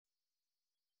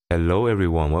Hello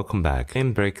everyone, welcome back.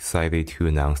 I'm very excited to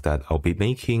announce that I'll be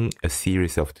making a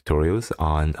series of tutorials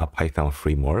on a Python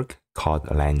framework called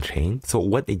Langchain. So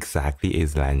what exactly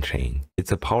is Langchain?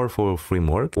 It's a powerful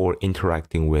framework for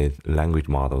interacting with language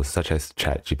models such as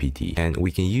Chatgpt. And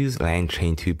we can use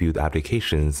Langchain to build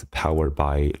applications powered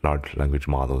by large language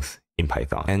models in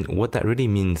Python. And what that really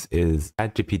means is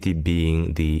Chatgpt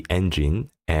being the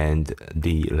engine, and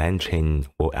the Langchain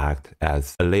will act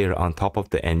as a layer on top of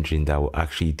the engine that will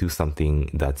actually do something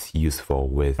that's useful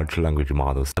with large language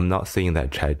models. I'm not saying that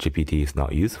ChatGPT is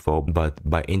not useful, but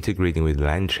by integrating with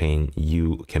Langchain,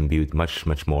 you can build much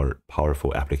more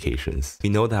powerful applications. We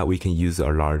know that we can use a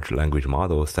large language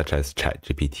model such as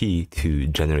ChatGPT to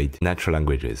generate natural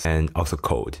languages and also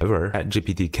code. However,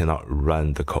 ChatGPT cannot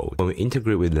run the code. When we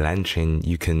integrate with Langchain,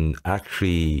 you can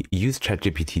actually use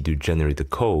ChatGPT to generate the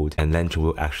code, and Langchain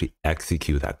will actually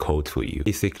execute that code for you.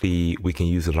 Basically, we can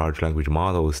use large language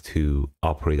models to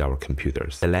operate our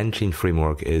computers. The Langchain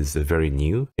framework is very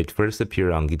new. It first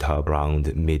appeared on GitHub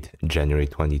around mid-January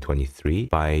 2023.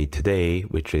 By today,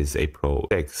 which is April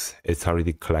 6, it's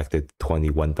already collected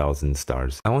 21,000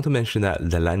 stars. I want to mention that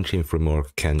the Langchain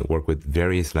framework can work with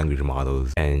various language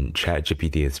models, and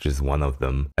ChatGPT is just one of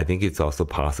them. I think it's also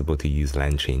possible to use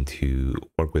Langchain to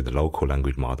work with local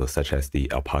language models such as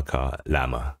the Alpaca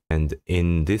Llama. And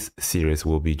in this series,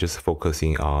 we'll be just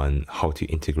focusing on how to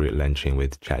integrate Langchain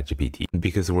with ChatGPT.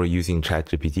 Because we're using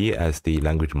ChatGPT as the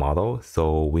language model,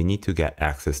 so we need to get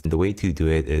access. The way to do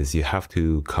it is you have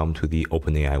to come to the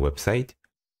OpenAI website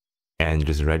and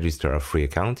just register a free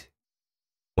account.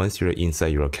 Once you're inside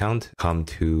your account, come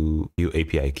to View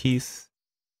API keys,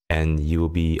 and you will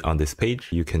be on this page.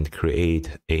 You can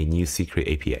create a new secret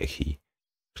API key.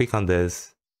 Click on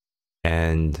this,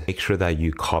 and make sure that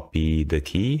you copy the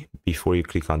key before you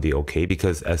click on the OK,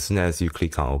 because as soon as you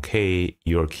click on OK,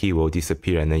 your key will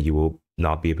disappear and then you will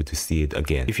not be able to see it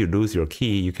again. If you lose your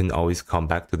key, you can always come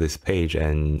back to this page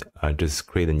and just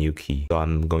create a new key. So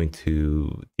I'm going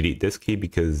to delete this key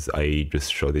because I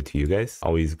just showed it to you guys.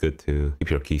 Always good to keep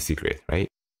your key secret, right?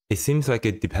 It seems like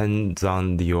it depends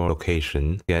on your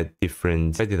location, get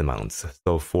different credit amounts.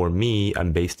 So for me,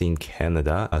 I'm based in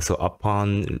Canada. So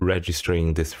upon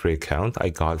registering this free account, I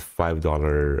got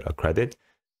 $5 credit,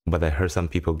 but I heard some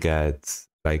people get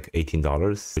like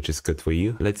 $18, which is good for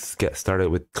you. Let's get started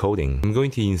with coding. I'm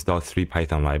going to install 3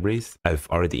 Python libraries. I've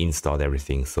already installed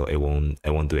everything, so I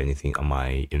won't do anything on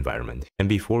my environment. And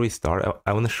before we start,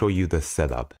 I want to show you the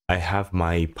setup. I have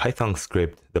my Python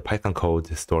script, the Python code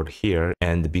stored here,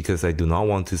 and because I do not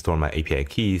want to store my API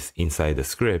keys inside the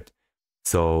script,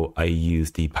 so I use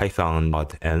the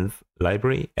python.env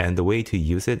library. And the way to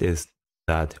use it is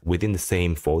that within the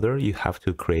same folder, you have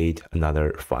to create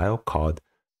another file called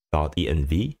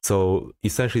 .env. So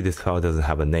essentially this file doesn't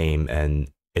have a name,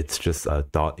 and it's just a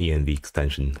 .env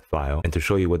extension file. And to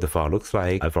show you what the file looks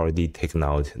like, I've already taken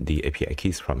out the API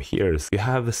keys from here. So you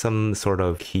have some sort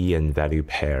of key and value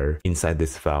pair inside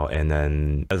this file, and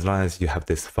then as long as you have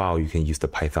this file, you can use the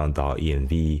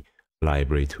python.env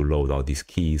library to load all these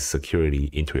keys securely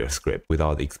into your script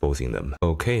without exposing them.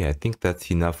 Okay, I think that's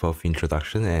enough of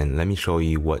introduction, and let me show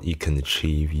you what you can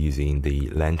achieve using the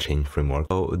Langchain framework.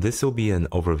 So this will be an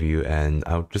overview, and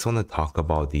I just want to talk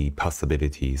about the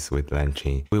possibilities with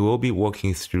Langchain. We will be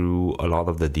walking through a lot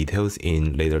of the details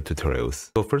in later tutorials.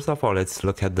 So first of all, let's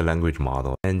look at the language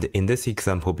model. And in this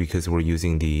example, because we're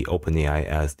using the OpenAI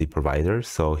as the provider,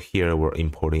 so here we're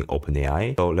importing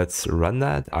OpenAI. So let's run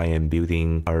that. I am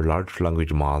building our large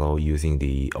language model using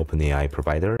the OpenAI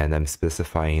provider, and I'm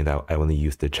specifying that I want to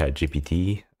use the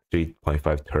ChatGPT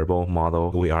 3.5 Turbo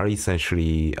model. We are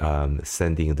essentially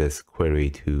sending this query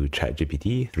to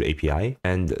ChatGPT through API,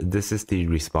 and this is the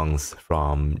response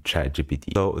from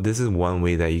ChatGPT. So this is one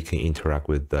way that you can interact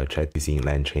with the chat using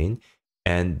Langchain.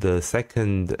 And the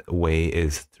second way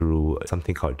is through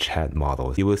something called chat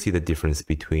models. You will see the difference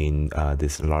between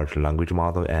this large language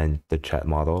model and the chat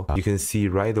model. You can see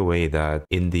right away that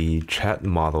in the chat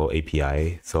model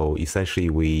API, so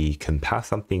essentially we can pass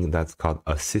something that's called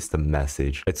a system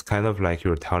message. It's kind of like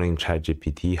you're telling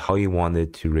ChatGPT how you want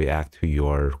it to react to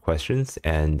your questions.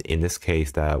 And in this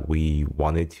case, that we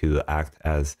wanted to act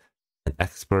as an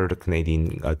expert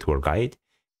Canadian tour guide.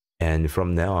 And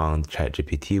from now on,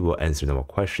 ChatGPT will answer more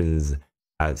questions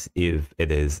as if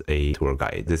it is a tour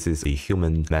guide. This is a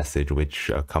human message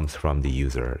which comes from the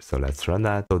user. So let's run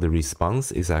that. So the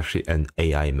response is actually an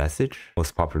AI message.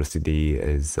 Most popular city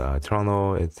is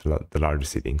Toronto. It's the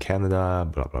largest city in Canada,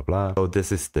 blah, blah, blah. So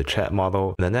this is the chat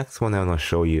model. The next one I want to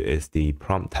show you is the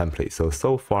prompt template.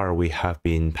 So far we have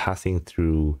been passing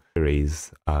through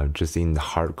queries just in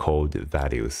hard code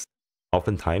values.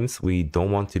 Oftentimes, we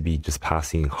don't want to be just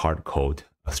passing hard code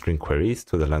string queries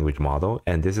to the language model,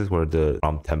 and this is where the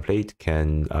prompt template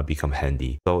can become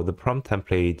handy. So the prompt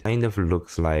template kind of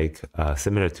looks like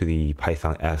similar to the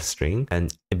Python F string,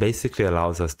 and it basically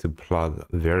allows us to plug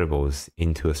variables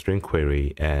into a string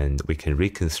query, and we can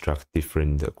reconstruct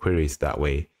different queries that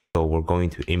way. So we're going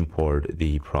to import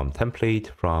the prompt template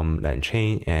from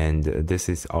Langchain, and this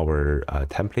is our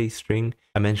template string.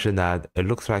 I mentioned that it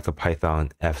looks like a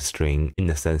Python F string in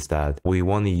the sense that we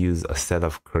want to use a set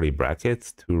of curly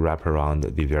brackets to wrap around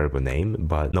the variable name,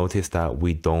 but notice that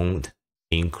we don't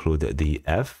include the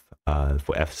F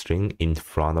for F string in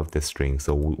front of the string.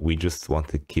 So we just want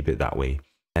to keep it that way.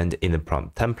 And in the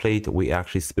prompt template, we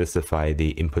actually specify the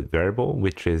input variable,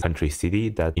 which is country city,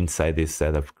 that inside this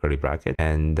set of curly brackets.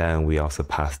 And then we also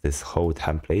pass this whole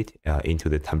template into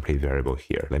the template variable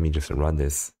here. Let me just run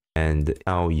this. And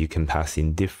now you can pass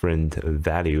in different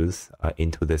values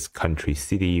into this country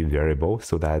city variable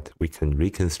so that we can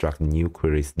reconstruct new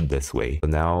queries this way. So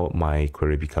now my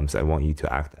query becomes, I want you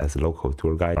to act as a local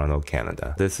tour guide, Toronto,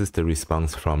 Canada. This is the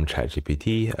response from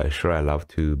ChatGPT. Sure, I love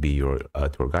to be your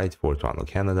tour guide for Toronto,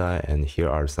 Canada. And here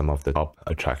are some of the top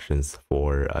attractions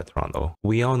for Toronto.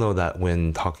 We all know that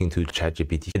when talking to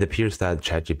ChatGPT, it appears that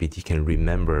ChatGPT can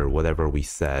remember whatever we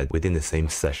said within the same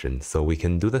session. So we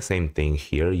can do the same thing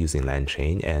here using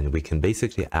Langchain, and we can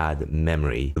basically add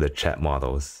memory to the chat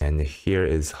models. And here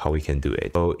is how we can do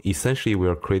it. So essentially,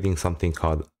 we're creating something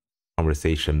called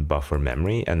conversation buffer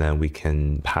memory, and then we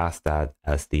can pass that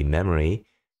as the memory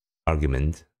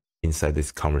argument inside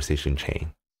this conversation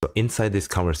chain. So inside this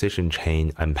conversation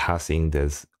chain, I'm passing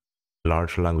this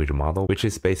large language model, which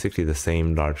is basically the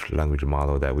same large language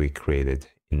model that we created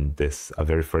in this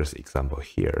very first example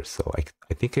here. So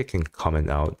I think I can comment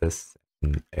out this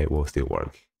and it will still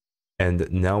work.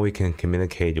 And now we can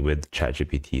communicate with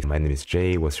ChatGPT. My name is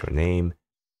Jay, what's your name?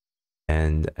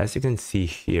 And as you can see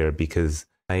here, because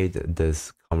I had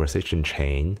this conversation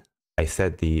chain, I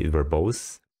set the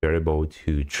verbose variable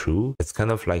to true. It's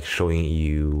kind of like showing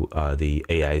you the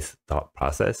AI's thought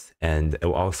process, and it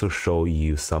will also show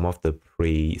you some of the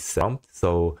pre-prompt.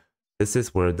 So this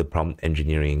is where the prompt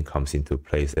engineering comes into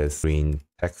place. There's green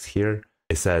text here.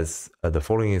 It says the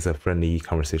following is a friendly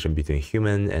conversation between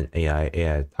human and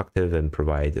AI talkative and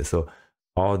provide. So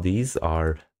all these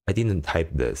are, I didn't type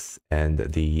this, and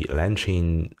the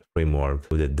Langchain framework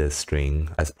included this string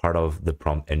as part of the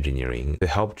prompt engineering to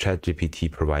help ChatGPT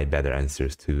provide better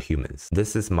answers to humans.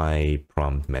 This is my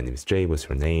prompt. My name is Jay, what's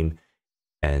your name?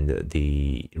 And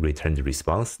the returned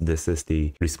response. This is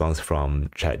the response from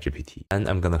ChatGPT. And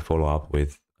I'm going to follow up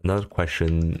with another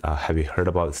question. Have you heard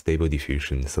about Stable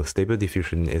Diffusion? So Stable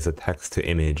Diffusion is a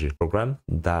text-to-image program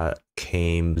that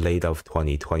came late of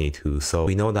 2022. So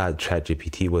we know that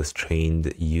ChatGPT was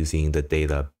trained using the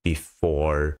data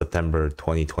before September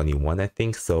 2021, I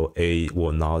think. So it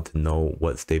will not know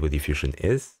what Stable Diffusion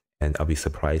is. And I'll be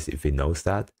surprised if it knows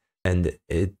that. And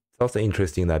it's also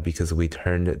interesting that because we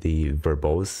turned the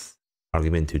verbose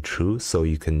argument to true, so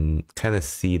you can kind of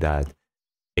see that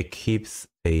it keeps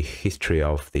a history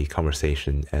of the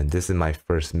conversation. And this is my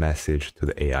first message to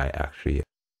the AI, actually.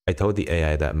 I told the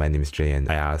AI that my name is Jay and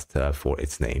I asked for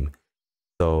its name.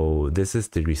 So this is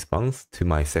the response to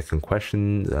my second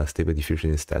question. Stable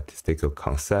diffusion is statistical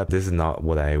concept. This is not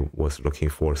what I was looking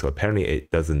for. So apparently it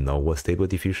doesn't know what stable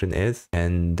diffusion is.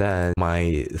 And then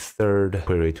my third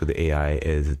query to the AI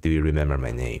is, do you remember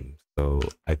my name? So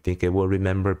I think it will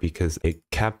remember because it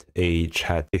kept a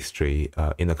chat history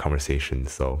in the conversation.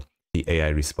 So the AI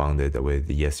responded with,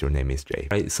 yes, your name is Jay.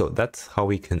 Right? So that's how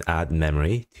we can add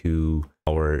memory to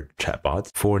our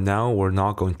chatbot. For now, we're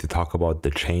not going to talk about the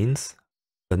chains.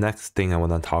 The next thing I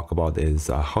want to talk about is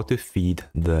how to feed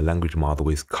the language model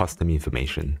with custom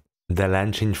information. The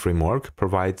Langchain framework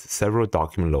provides several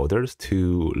document loaders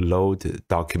to load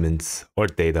documents or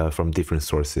data from different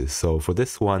sources. So for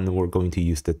this one, we're going to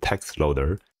use the text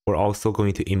loader. We're also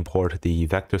going to import the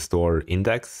vector store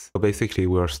index. So basically,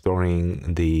 we're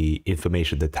storing the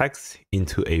information, the text,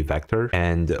 into a vector,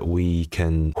 and we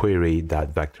can query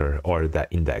that vector or that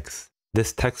index.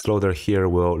 This text loader here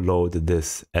will load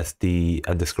this sd_wiki.txt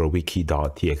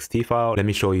file. Let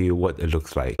me show you what it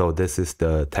looks like. So this is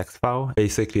the text file.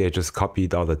 Basically, I just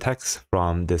copied all the text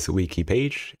from this wiki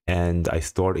page and I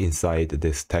stored inside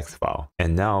this text file.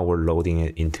 And now we're loading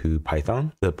it into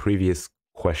Python. The previous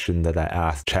question that I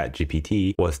asked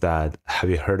ChatGPT was that, have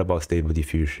you heard about stable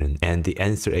diffusion? And the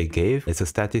answer it gave is a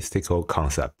statistical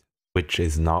concept, which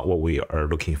is not what we are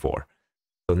looking for.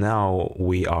 So now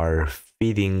we are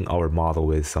feeding our model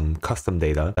with some custom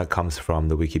data that comes from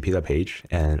the Wikipedia page.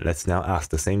 And let's now ask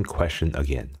the same question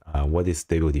again. What is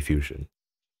stable diffusion?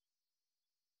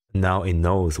 now it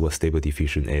knows what Stable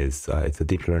Diffusion is. It's a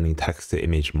deep learning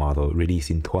text-to-image model released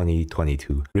in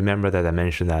 2022. Remember that I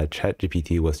mentioned that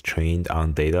ChatGPT was trained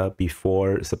on data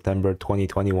before September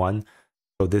 2021.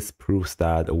 So this proves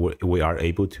that we are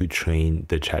able to train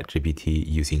the ChatGPT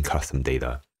using custom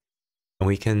data. And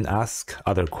we can ask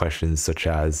other questions such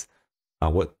as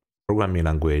what programming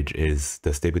language is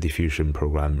the Stable Diffusion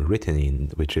program written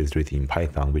in, which is written in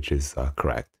Python, which is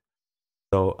correct.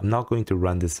 So I'm not going to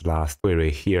run this last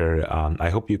query here. I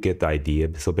hope you get the idea.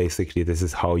 So basically, this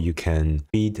is how you can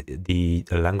feed the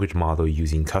language model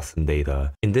using custom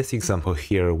data. In this example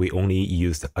here, we only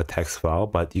used a text file,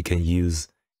 but you can use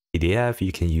PDF,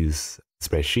 you can use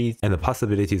spreadsheets, and the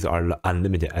possibilities are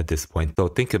unlimited at this point. So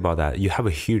think about that. You have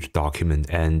a huge document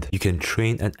and you can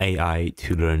train an AI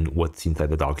to learn what's inside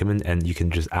the document, and you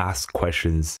can just ask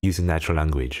questions using natural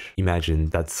language. Imagine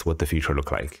that's what the future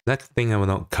looks like. Next thing I want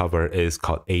to cover is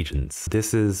called agents.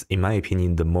 This is, in my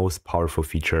opinion, the most powerful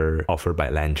feature offered by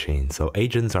Langchain. So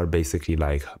agents are basically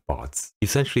like bots.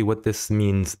 Essentially what this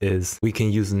means is we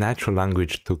can use natural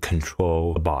language to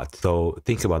control a bot. So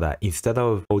think about that. Instead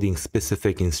of coding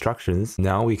specific instructions,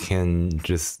 now we can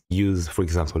just use, for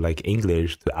example, like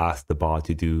English to ask the bot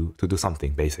to do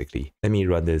something basically. Let me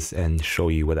run this and show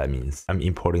you what that means. I'm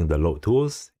importing the load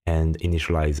tools and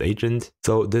initialize agent.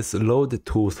 So this load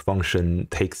tools function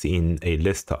takes in a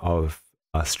list of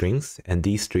strings, and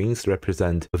these strings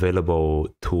represent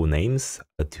available tool names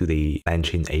to the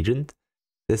Langchain agent.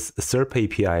 This SERP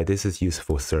API, this is used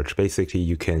for search. Basically,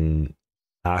 you can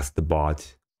ask the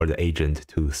bot or the agent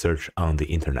to search on the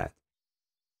internet.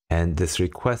 And this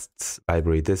requests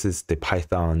library, this is the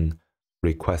Python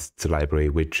requests library,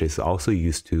 which is also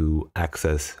used to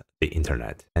access the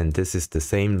internet. And this is the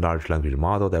same large language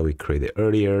model that we created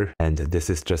earlier. And this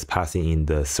is just passing in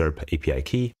the SERP API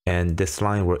key. And this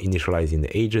line, we're initializing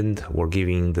the agent. We're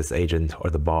giving this agent or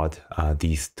the bot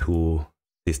these two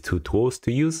tools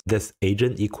to use. This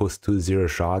agent equals to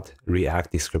 0-shot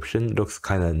React description. Looks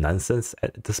kind of nonsense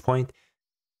at this point.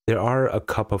 There are a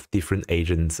couple of different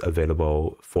agents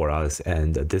available for us,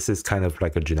 and this is kind of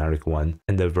like a generic one.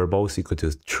 And the verbose equal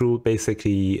to true.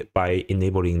 Basically, by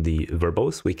enabling the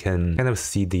verbose, we can kind of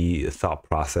see the thought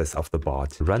process of the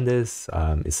bot. Run this,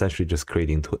 essentially just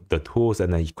creating the tools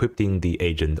and then equipping the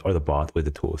agent or the bot with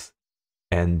the tools.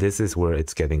 And this is where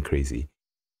it's getting crazy.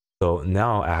 So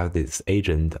now I have this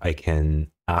agent, I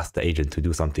can ask the agent to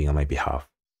do something on my behalf.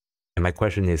 And my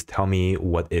question is, tell me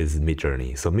what is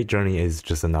Midjourney. So Midjourney is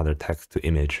just another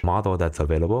text-to-image model that's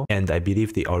available. And I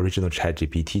believe the original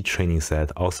ChatGPT training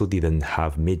set also didn't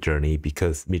have Midjourney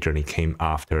because Midjourney came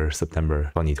after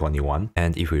September 2021.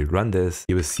 And if we run this,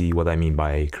 you will see what I mean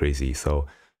by crazy. So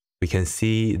we can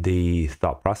see the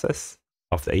thought process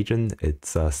of the agent.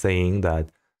 It's saying that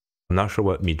I'm not sure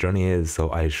what Midjourney is, so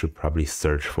I should probably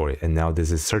search for it. And now this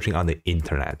is searching on the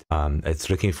internet. It's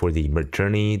looking for the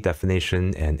Midjourney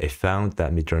definition, and it found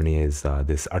that Midjourney is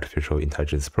this artificial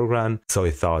intelligence program. So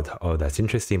it thought, oh, that's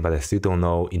interesting, but I still don't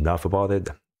know enough about it.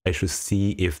 I should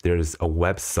see if there's a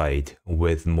website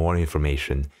with more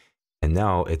information. And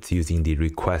now it's using the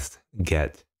request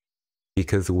get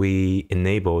because we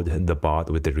enabled the bot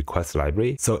with the request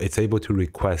library. So it's able to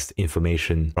request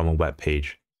information from a web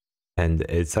page. And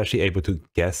it's actually able to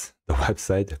guess the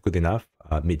website good enough,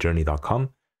 midjourney.com.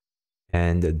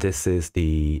 And this is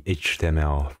the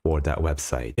HTML for that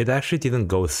website. It actually didn't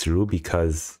go through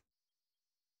because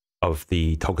of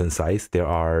the token size. There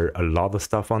are a lot of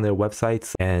stuff on their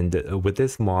websites. And with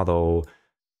this model,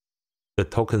 the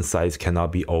token size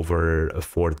cannot be over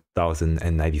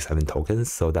 4,097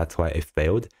 tokens. So that's why it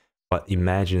failed. But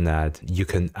imagine that you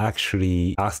can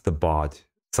actually ask the bot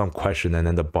some question, and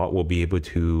then the bot will be able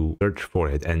to search for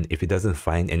it. And if it doesn't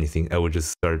find anything, it will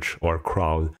just search or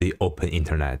crawl the open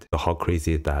internet. So how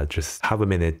crazy is that? Just have a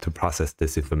minute to process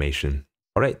this information.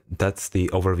 All right, that's the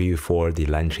overview for the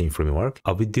Langchain framework.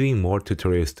 I'll be doing more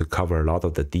tutorials to cover a lot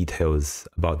of the details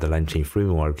about the Langchain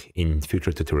framework in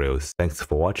future tutorials. Thanks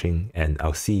for watching, and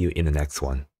I'll see you in the next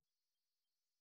one.